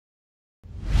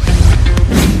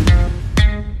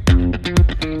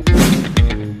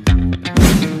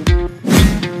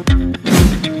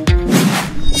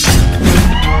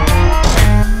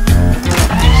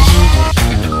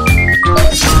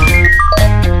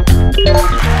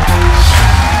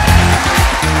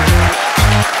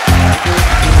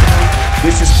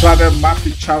Brother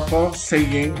Lichauco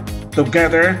saying,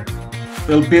 "Together,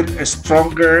 we'll build a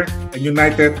stronger and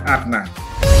united ACNA."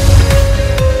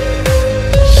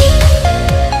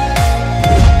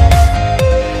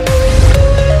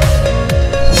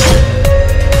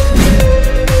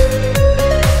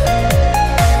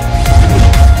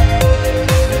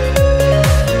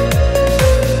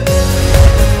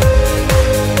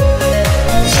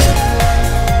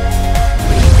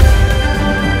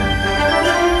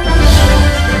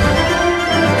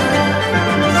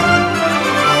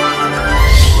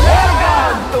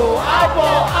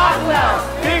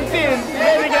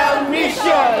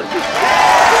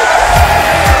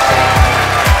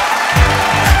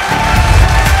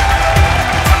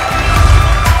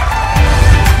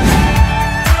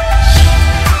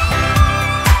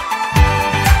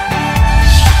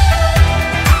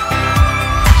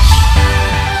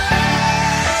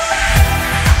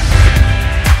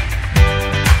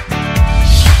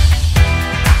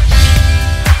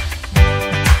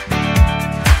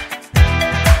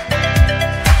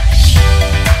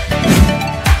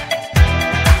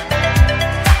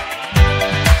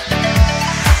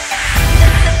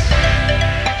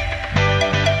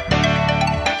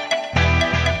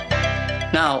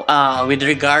 With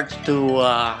regards to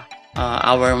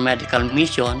our medical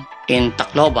mission in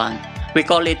Tacloban, we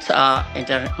call it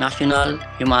International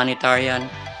Humanitarian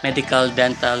Medical,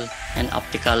 Dental, and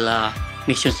Optical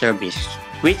Mission Service,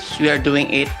 which we are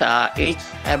doing it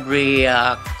every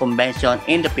convention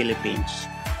in the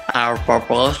Philippines. Our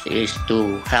purpose is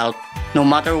to help no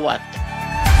matter what.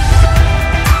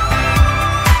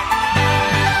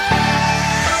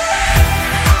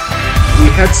 We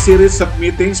had series of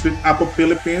meetings with APO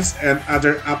Philippines and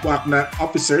other APO ACNA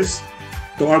officers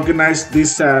to organize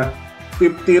this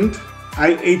 15th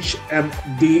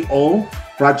IHMDO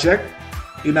project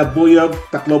in Abuyog,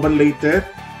 Leyte,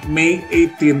 May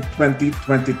 18,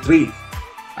 2023.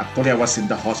 Actually, I was in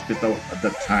the hospital at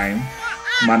that time,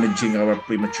 managing our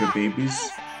premature babies.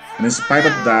 And in spite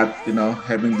of that,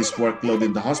 having this workload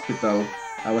in the hospital,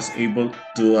 I was able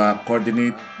to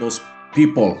coordinate those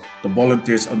people, the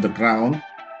volunteers on the ground,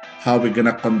 how we're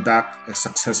gonna conduct a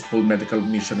successful medical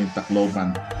mission in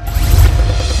Tacloban.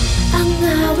 Ang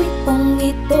awit pong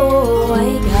ito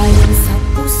ay galing sa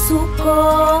puso ko,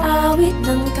 awit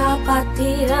ng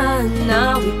kapatiran,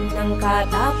 awit ng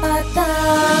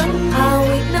katapatan,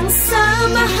 awit ng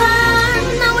samahan,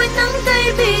 awit ng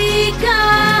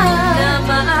kaibigan na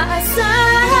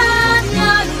maaasahan,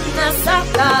 lalo na sa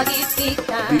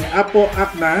kagipitan. The APO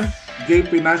ACNA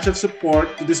gave financial support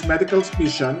to this medical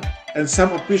mission, and some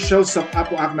officials of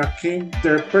APO ACNA came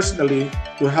there personally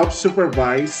to help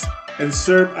supervise and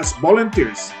serve as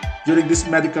volunteers during this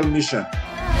medical mission.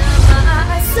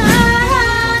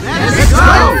 Let's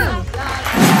go!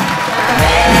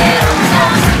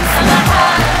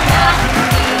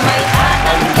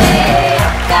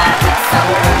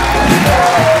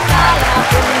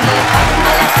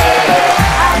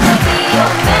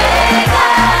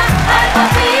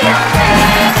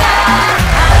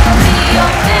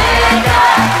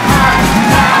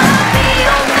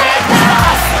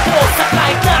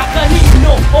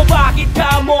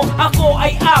 Ako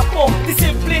ay APO,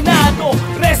 disiplinado,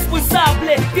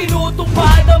 responsable,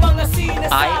 tinutupad ang mga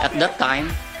sinasabi. I, at that time,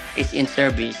 is in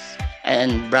service,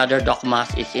 and Brother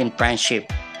Dokmas is in friendship.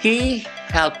 He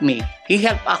helped me. He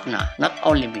helped ACNA, not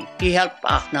only me. He helped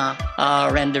ACNA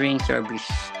rendering service.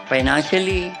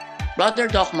 Financially, Brother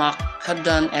Dokmak had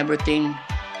done everything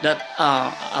that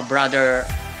a brother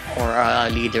or a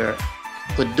leader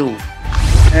could do.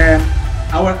 And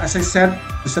as I said,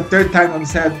 it's the third time I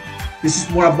said, this is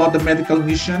more about the medical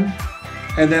mission,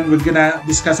 and then we're gonna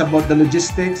discuss about the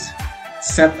logistics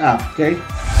set up, okay?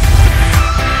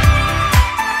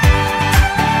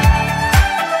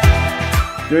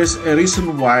 There's a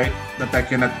reason why that I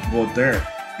cannot go there.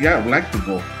 Yeah, I would like to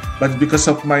go, but because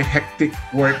of my hectic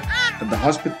work at the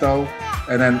hospital,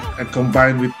 and then I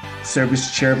combined with service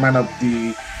chairman of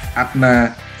the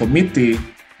ACNA committee,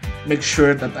 make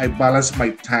sure that I balance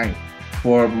my time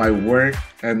for my work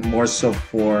and more so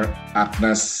for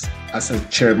ACNA's as a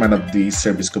chairman of the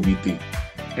service committee.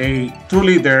 A true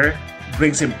leader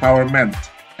brings empowerment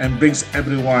and brings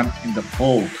everyone in the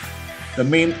fold. The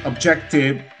main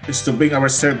objective is to bring our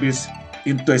service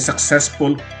into a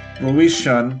successful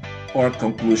fruition or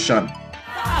conclusion.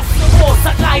 Sa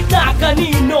kahit na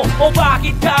kanino o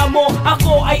bakit ka mo,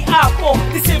 ako ay APO,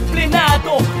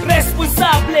 disiplinado,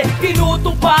 responsable,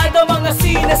 tinutupad ang mga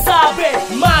sinasabi,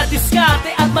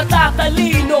 madiskarte at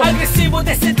matatalino, agresibo,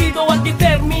 desidido at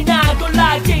determinado,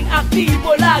 laging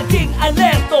aktibo, laging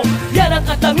alerto, yan ang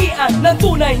katangian ng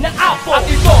tunay na apo. At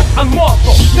ito ang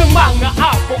motto ng mga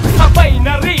apo. Sabay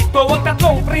narito ang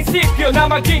tatlong prinsipyo na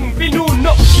maging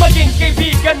pinuno, maging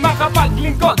kaibigan,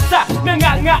 makapaglingkod sa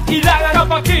nangangailangan,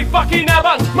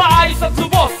 kapag-ipakinabang, maayos at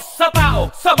lubos sa tao,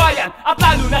 sa bayan, at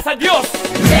lalo na sa Diyos.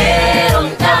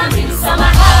 Meron kaming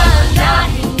samahan na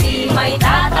hindi may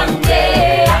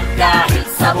tatanggi, at kahit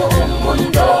sa buong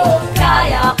mundo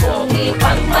kaya kong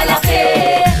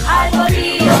ipagmalaki. Alpha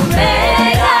Phi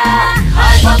Omega,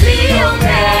 Alpha Phi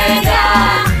Omega,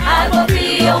 Alpha Phi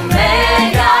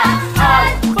Omega,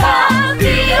 Alpha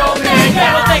Phi Omega.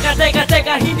 Pero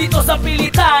teka, hindi to sa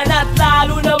pilitan, at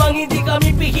lalo namang hindi kami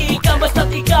pihikan.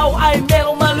 Basta't ikaw ay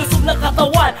merong malusog na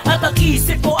katawan, at ang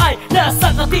isip mo ay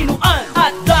nasa katinuan.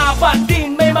 At dapat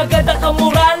din may maganda kang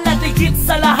moral, at higit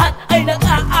sa lahat ay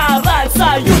nag-aaral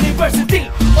sa university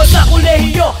o sa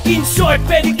kolehiyo. In short,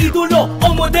 pwedeng idolo o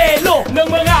modelo ng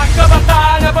mga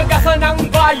kabataan na pag-asa ng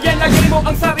bayan. Lagay mo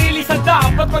ang sarili sa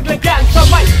dapat paglagyan, sa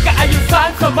may kaayusan,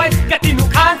 sa may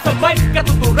katinuan, sa may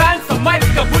katuturan, sa may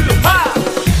kabuluhan.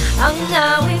 Ang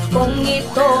awit kong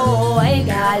ito ay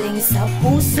galing sa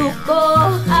puso ko,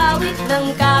 awit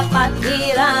ng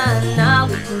kapatiran,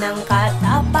 awit ng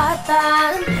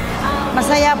katapatan.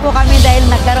 Masaya po kami dahil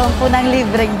nagkaroon po ng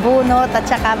libreng bunot at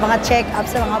saka mga check-up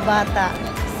sa mga bata.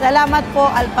 Salamat po,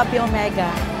 Alpha Phi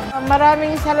Omega.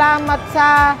 Maraming salamat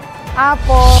sa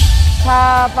APO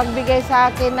sa pagbigay sa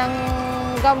akin ng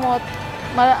gamot.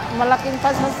 Malaking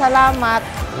pasasalamat.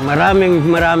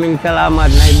 Maraming salamat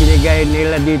na ibinigay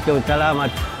nila dito.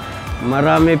 Salamat.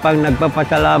 Marami pang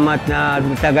nagpapasalamat na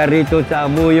taga rito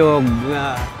sa Abuyog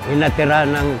na inatira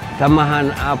ng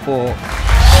samahan APO.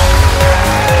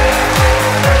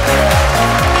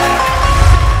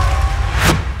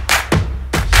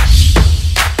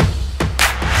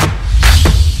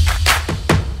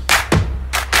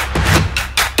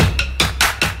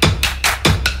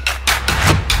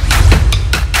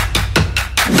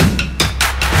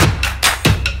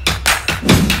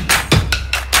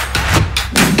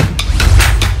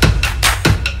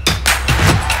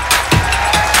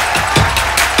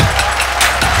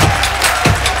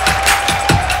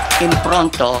 In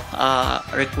Pronto,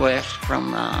 request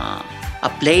from a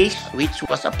place which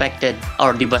was affected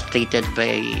or devastated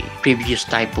by previous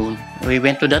typhoon. We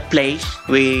went to that place.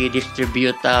 We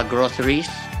distribute groceries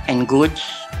and goods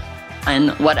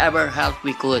and whatever help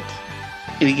we could.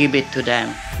 We give it to them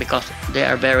because they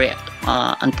are very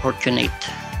unfortunate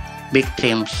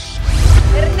victims.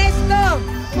 Ernesto!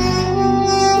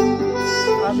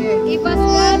 Give us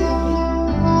one.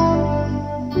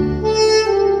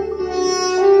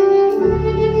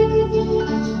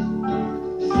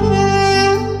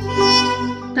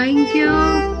 Thank you.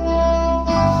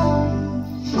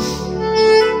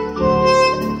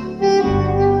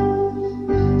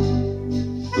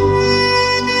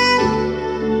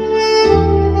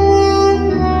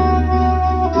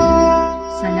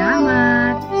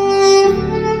 Salamat.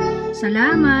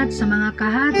 Salamat sa mga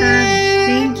kahatag.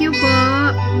 Thank you po.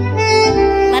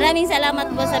 Maraming salamat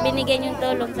po sa binigay niyong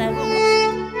tulong sa amin.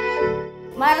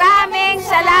 Maraming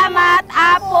salamat,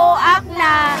 APO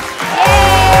ACNA!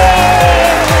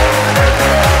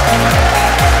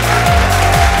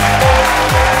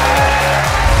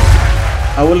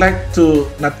 I would like to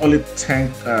not only thank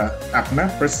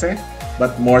ACNA per se,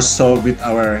 but more so with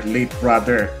our late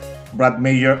brother, Brad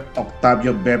Mayor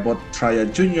Octavio Bebot Traya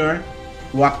Jr.,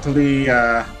 who actually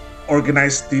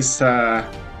organized this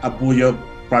Abuyog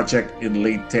project in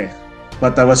Leyte.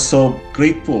 But I was so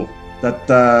grateful that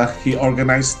he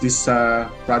organized this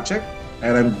project,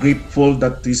 and I'm grateful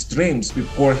that his dreams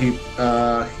before he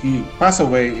passed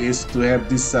away is to have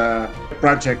this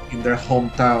project in their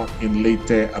hometown in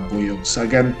Leyte, Abuyog. So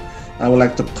again, I would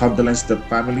like to condolence the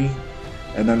family,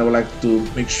 and then I would like to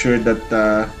make sure that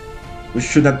we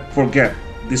should not forget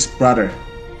this brother,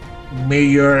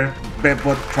 Mayor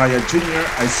Bebot Traya Jr.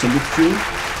 I salute you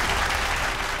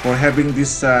for having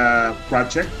this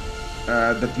project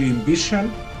that you envisioned.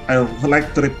 I would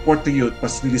like to report to you it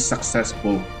was really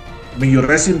successful. May you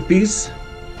rest in peace,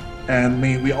 and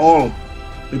may we all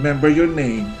remember your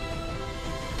name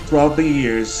throughout the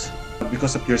years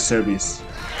because of your service.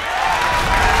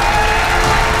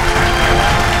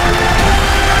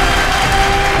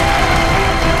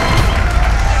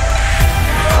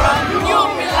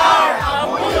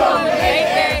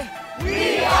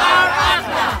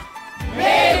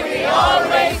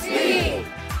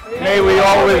 May we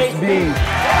always be.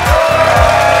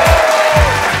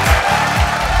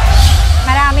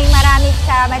 Maraming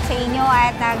salamat sa inyo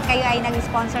at kayo ay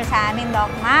nag-sponsor sa amin, Doc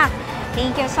Mac.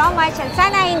 Thank you so much. At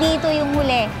sana hindi ito yung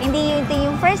huli. Hindi ito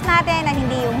yung first natin at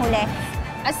hindi yung huli.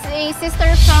 As a sister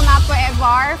from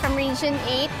APO from Region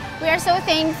 8, we are so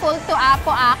thankful to APO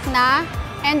ACNA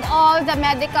and all the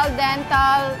medical,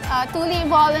 dental, tuli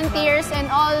volunteers and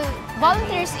all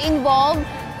volunteers involved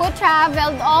who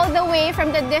traveled all the way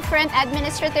from the different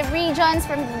administrative regions,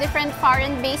 from different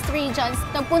foreign-based regions.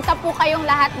 Nagpunta po kayong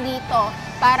lahat dito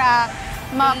para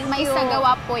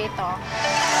maisagawa po ito.